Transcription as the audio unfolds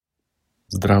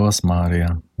Zdravá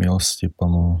Mária, milosti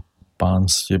plnú, Pán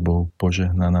s Tebou,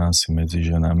 požehnaná si medzi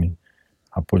ženami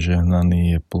a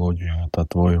požehnaný je plod života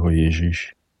Tvojho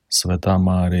Ježiš. Svätá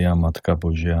Mária, Matka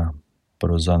Božia,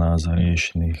 pros za nás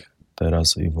hriešnych,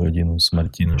 teraz i v hodinu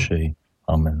smrti našej.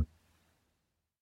 Amen.